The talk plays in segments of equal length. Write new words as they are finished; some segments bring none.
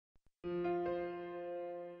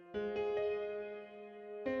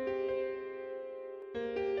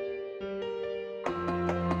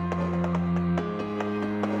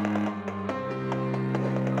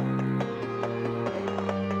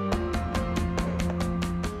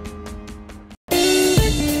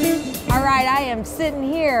I am sitting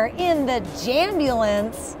here in the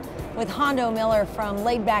Jambulance with Hondo Miller from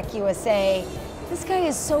Laid Back USA. This guy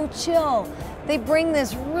is so chill. They bring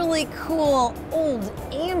this really cool old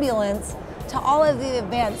ambulance to all of the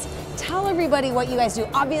events. Tell everybody what you guys do.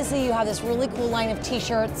 Obviously, you have this really cool line of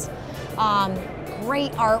t-shirts,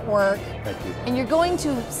 great artwork. Thank you. And you're going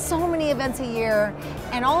to so many events a year,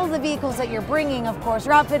 and all of the vehicles that you're bringing, of course,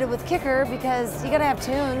 are outfitted with kicker because you gotta have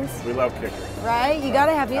tunes. We love kicker. Right? You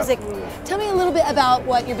gotta have music. Absolutely. Tell me a little bit about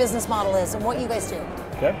what your business model is and what you guys do.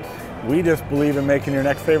 Okay. We just believe in making your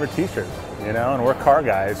next favorite t-shirt, you know, and we're car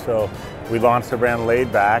guys, so we launched the brand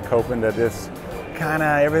Laid Back, hoping to just kind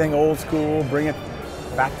of everything old school, bring it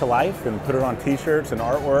back to life and put it on t-shirts and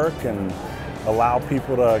artwork and allow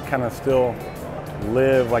people to kind of still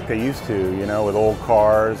live like they used to, you know, with old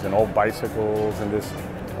cars and old bicycles and just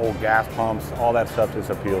old gas pumps. All that stuff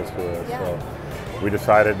just appeals to us. Yeah. So we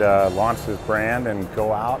decided to launch this brand and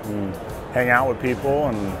go out and hang out with people,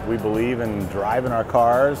 and we believe in driving our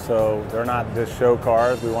cars, so they're not just show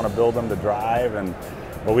cars. We want to build them to drive,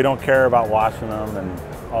 but we don't care about washing them and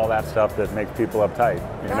all that stuff that makes people uptight,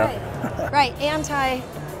 you know? Right,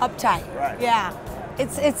 anti-uptight. Right. Yeah.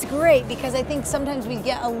 It's great because I think sometimes we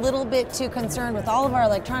get a little bit too concerned with all of our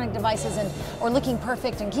electronic devices or looking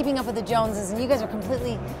perfect and keeping up with the Joneses, and you guys are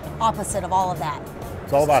completely opposite of all of that.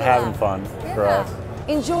 It's all about having fun for us.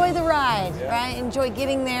 Enjoy the ride, right? Enjoy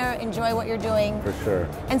getting there, enjoy what you're doing. For sure.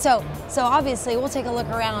 And so obviously we'll take a look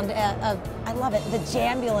around at, I love it, the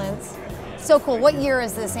Jambulance. So cool. What year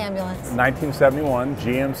is this ambulance? 1971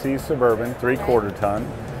 GMC Suburban, 3/4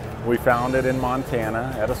 ton. We found it in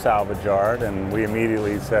Montana at a salvage yard, and we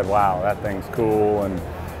immediately said, wow, that thing's cool. And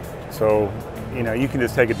so, you know, you can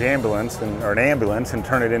just take a Jambulance or an ambulance and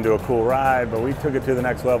turn it into a cool ride, but we took it to the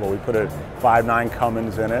next level. We put a 5.9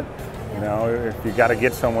 Cummins in it. You know, if you got to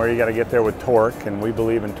get somewhere, you got to get there with torque, and we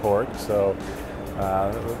believe in torque. So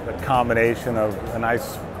the combination of a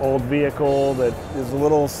nice old vehicle that is a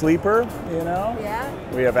little sleeper, you know. Yeah.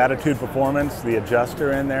 We have Attitude Performance, the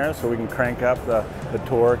adjuster in there, so we can crank up the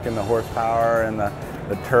torque and the horsepower and the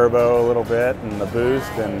turbo a little bit and the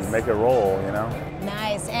boost and make it roll, you know.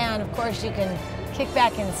 Nice, and of course you can kick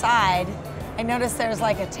back inside. I noticed there's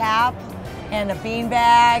like a tap and a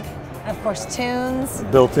beanbag, and of course tunes.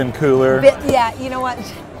 Built-in cooler. Yeah, you know what?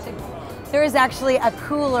 There is actually a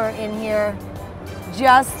cooler in here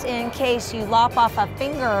just in case you lop off a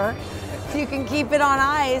finger, so you can keep it on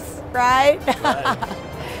ice, right?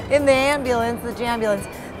 In the ambulance, the Jambulance.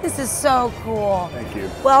 This is so cool. Thank you.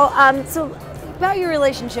 Well, so about your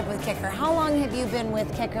relationship with Kicker, how long have you been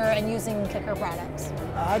with Kicker and using Kicker products?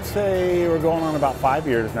 I'd say we're going on about 5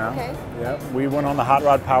 years now. Okay. Yep. We went on the Hot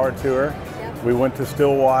Rod Power Tour. Yep. We went to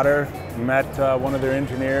Stillwater, met one of their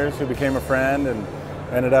engineers who became a friend, and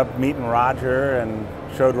ended up meeting Roger and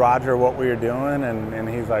showed Roger what we were doing, and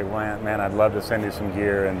he's like, man, I'd love to send you some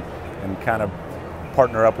gear and kind of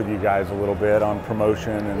partner up with you guys a little bit on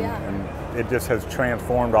promotion, and it just has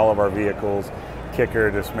transformed all of our vehicles.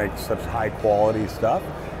 Kicker just makes such high quality stuff.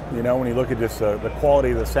 You know, when you look at just the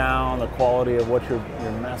quality of the sound, the quality of what you're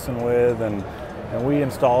messing with, and we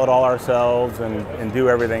install it all ourselves and do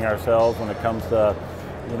everything ourselves when it comes to,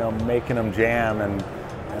 you know, making them jam. And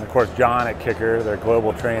of course, John at Kicker, they're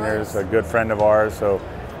global trainers, a good friend of ours, so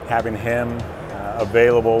having him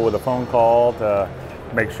available with a phone call to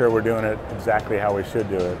make sure we're doing it exactly how we should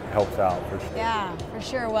do it helps out for sure. Yeah, for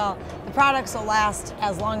sure. Well, the products will last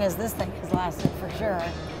as long as this thing has lasted, for sure.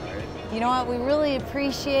 You know what, we really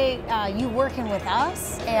appreciate you working with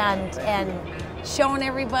us and showing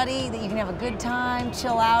everybody that you can have a good time,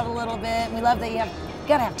 chill out a little bit. We love that you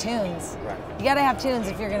gotta have tunes. Right. You gotta have tunes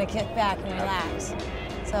if you're gonna kick back and relax.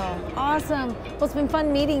 So, awesome. Well, it's been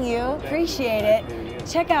fun meeting you. Appreciate it.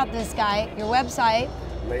 Check out this guy, your website.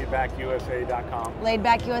 LaidBackUSA.com.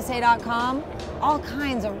 LaidBackUSA.com. All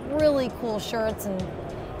kinds of really cool shirts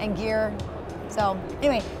and gear. So,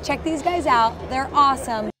 anyway, check these guys out. They're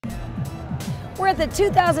awesome. We're at the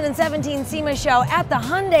 2017 SEMA show at the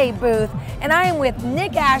Hyundai booth, and I am with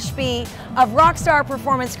Nick Ashby of Rockstar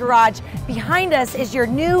Performance Garage. Behind us is your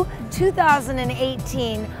new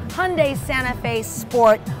 2018 Hyundai Santa Fe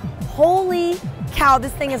Sport. Holy cow,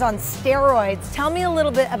 this thing is on steroids. Tell me a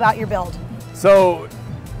little bit about your build. So,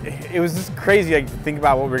 it was just crazy to think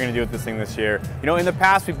about what we were going to do with this thing this year. You know, in the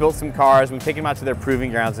past we built some cars, we've taken them out to their proving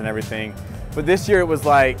grounds and everything, but this year it was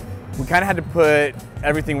like, we kind of had to put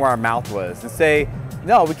everything where our mouth was and say,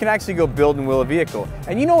 no, we can actually go build and wheel a vehicle.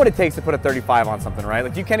 And you know what it takes to put a 35 on something, right?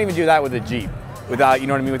 Like you can't even do that with a Jeep without, you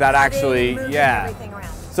know what I mean, without actually, yeah. Everything around.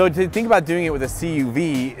 So to think about doing it with a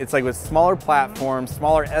CUV, it's like with smaller platforms,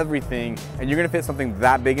 smaller everything, and you're gonna fit something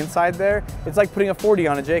that big inside there, it's like putting a 40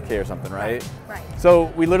 on a JK or something, right? Right. So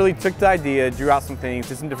we literally took the idea, drew out some things,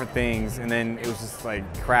 did some different things, and then it was just like,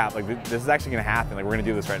 crap, like this is actually gonna happen, like we're gonna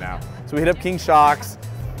do this right now. So we hit up King Shocks,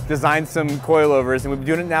 designed some coilovers, and we've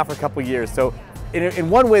been doing it now for a couple of years. So in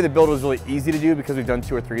one way, the build was really easy to do because we've done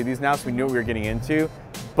 2 or 3 of these now, so we knew what we were getting into.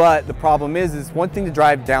 But the problem is one thing to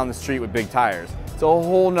drive down the street with big tires. It's a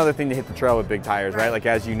whole nother thing to hit the trail with big tires, right? Like,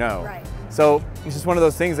 as you know. Right. So it's just one of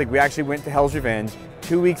those things, like we actually went to Hell's Revenge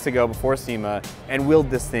 2 weeks ago before SEMA and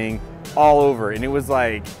wheeled this thing all over. And it was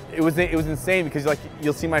like, it was insane because like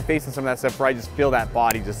you'll see my face and some of that stuff where I just feel that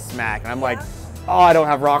body just smack. And I'm like, oh, I don't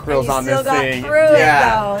have rock rails on this thing.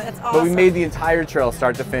 That's awesome. But we made the entire trail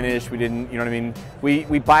start to finish. We didn't, you know what I mean?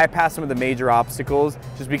 We bypassed some of the major obstacles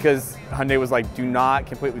just because Hyundai was like, do not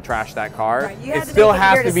completely trash that car. Right. It still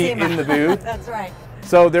has to be SEMA. in the booth. That's right.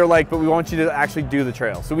 So they're like, but we want you to actually do the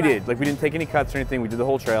trail. So we did. Like, we didn't take any cuts or anything. We did the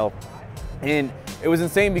whole trail. And it was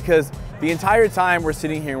insane because the entire time we're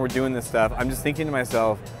sitting here and we're doing this stuff, I'm just thinking to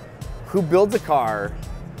myself, who builds a car,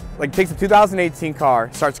 like takes a 2018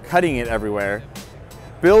 car, starts cutting it everywhere,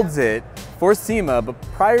 builds it for SEMA, but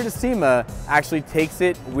prior to SEMA, actually takes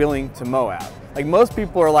it wheeling to Moab. Like, most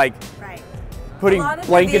people are like putting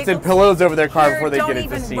blankets and pillows over their car before they get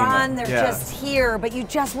into SEMA. Don't even run, they're just here, but you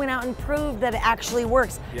just went out and proved that it actually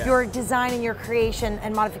works. Your design and your creation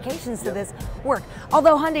and modifications to this work.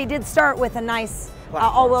 Although Hyundai did start with a nice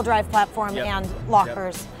all-wheel drive platform and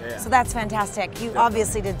lockers, so that's fantastic. You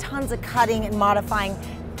obviously did tons of cutting and modifying,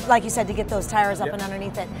 like you said, to get those tires up and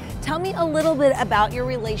underneath it. Tell me a little bit about your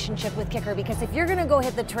relationship with Kicker, because if you're gonna go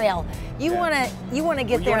hit the trail, you wanna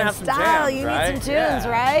get there in style. You need some tunes,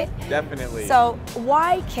 right? Definitely. So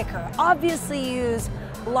why Kicker? Obviously you use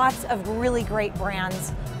lots of really great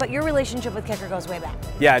brands, but your relationship with Kicker goes way back.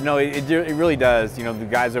 Yeah, no, it really does. You know, the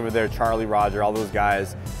guys over there, Charlie, Roger, all those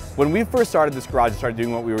guys, when we first started this garage and started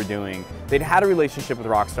doing what we were doing, they'd had a relationship with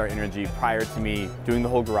Rockstar Energy prior to me doing the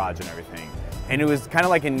whole garage and everything. And it was kind of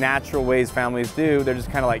like in natural ways families do. They're just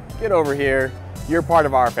kind of like, get over here. You're part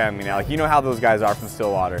of our family now. Like, you know how those guys are from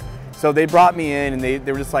Stillwater. So they brought me in and they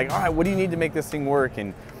were just like, all right, what do you need to make this thing work?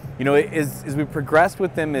 And you know, as we progressed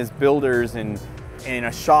with them as builders and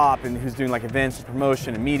a shop and who's doing like events and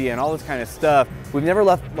promotion and media and all this kind of stuff, we've never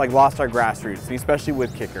lost our grassroots, and especially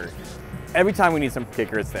with Kicker. Every time we need some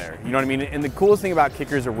Kicker, it's there. You know what I mean? And the coolest thing about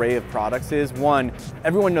Kicker's array of products is, one,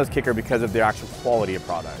 everyone knows Kicker because of their actual quality of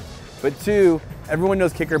product. But two, everyone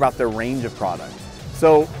knows Kicker about their range of products.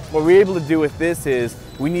 So what we were able to do with this is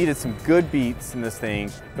we needed some good beats in this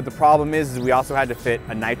thing, but the problem is we also had to fit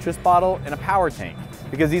a nitrous bottle and a power tank,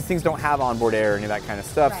 because these things don't have onboard air or any of that kind of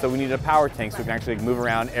stuff. So we needed a power tank so we can actually move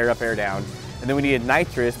around, air up, air down. And then we needed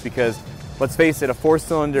nitrous because, let's face it, a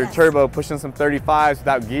 4-cylinder turbo pushing some 35s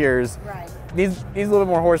without gears needs a little bit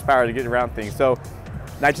more horsepower to get around things. So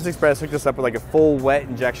Nitrous Express hooked us up with like a full wet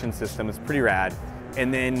injection system. It's pretty rad.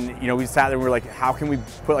 And then, you know, we sat there and we were like, how can we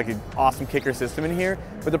put like an awesome Kicker system in here?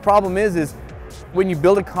 But the problem is when you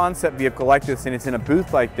build a concept vehicle like this and it's in a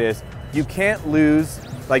booth like this, you can't lose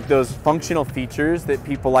like those functional features that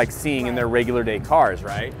people like seeing in their regular day cars,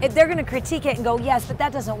 right? They're going to critique it and go, yes, but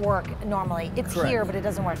that doesn't work normally. It's here, but it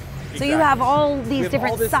doesn't work. So you have all these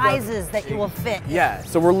different sizes that you will fit. Yeah,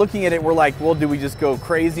 so we're looking at it, we're like, well, do we just go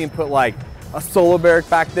crazy and put like a solo barrack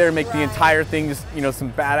back there and make the entire thing just, you know,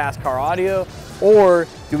 some badass car audio? Or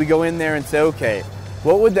do we go in there and say, okay,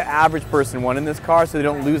 what would the average person want in this car so they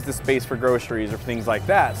don't lose the space for groceries or things like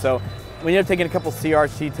that? So we ended up taking a couple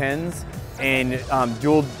CRT 10s and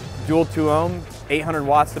dual 2-ohm, 800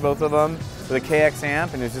 watts to both of them with a KX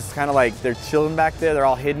amp, and it's just kind of like they're chilling back there, they're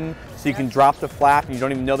all hidden, so you can drop the flap and you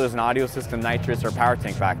don't even know there's an audio system, nitrous, or power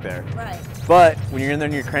tank back there. Right. But when you're in there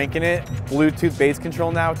and you're cranking it, Bluetooth bass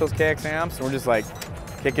control now with those KX amps, and we're just like,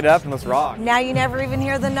 kick it up and let's rock. Now you never even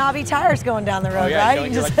hear the knobby tires going down the road, right?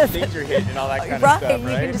 You just like things you're hitting and all that kind of stuff, right? You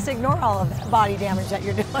can just ignore all of the body damage that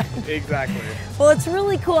you're doing. Exactly. Well, it's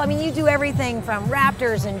really cool. I mean, you do everything from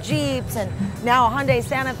Raptors and Jeeps and now a Hyundai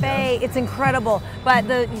Santa Fe. It's incredible. But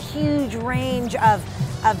the huge range of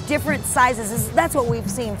different sizes, that's what we've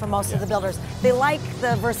seen from most of the builders. They like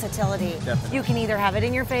the versatility. Definitely. You can either have it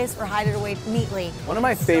in your face or hide it away neatly. One of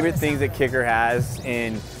my favorite things that Kicker has,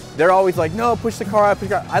 and they're always like, no, push the car out, push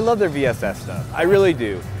the car. I love their VSS stuff. I really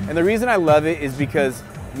do. And the reason I love it is because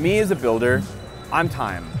me as a builder, I'm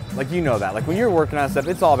time. Like, you know that. Like, when you're working on stuff,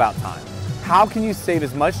 it's all about time. How can you save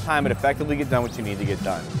as much time but effectively get done what you need to get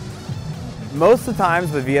done? Most of the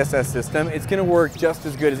times with a VSS system, it's going to work just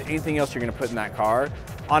as good as anything else you're going to put in that car.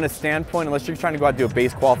 On a standpoint, unless you're trying to go out and do a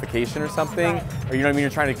base qualification or something, or you know what I mean, you're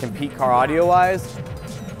trying to compete car audio-wise,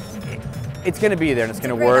 it's going to be there and it's going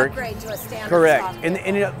to great work. Upgrade to a standard Correct. soft And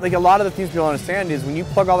vehicle. like a lot of the things people don't understand is when you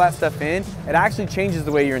plug all that stuff in, it actually changes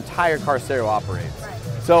the way your entire car stereo operates. Right.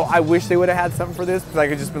 So I wish they would have had something for this because I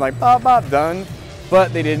could just been like, bop, bop, done.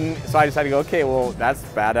 But they didn't, so I decided to go, okay, well, that's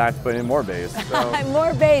bad, I have to put in more bass. So,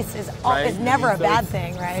 More bass is, right? is never a So bad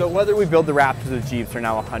thing, right? So whether we build the Raptors or the Jeeps or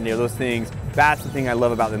now a Hyundai, those things, that's the thing I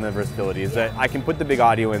love about them, the versatility, is that I can put the big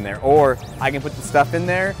audio in there, or I can put the stuff in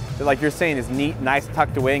there that, like you're saying, is neat, nice,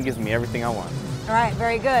 tucked away, and gives me everything I want. All right,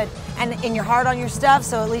 very good. And you're hard on your stuff,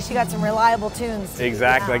 so at least you got some reliable tunes.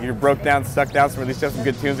 Exactly, like you're broke down, stuck down, so at least you have some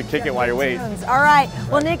good tunes to kick it while you're waiting. All right,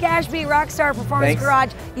 well, Nick Ashby, Rockstar Performance Thanks.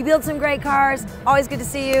 Garage, you build some great cars. Always good to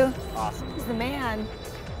see you. Awesome. He's the man.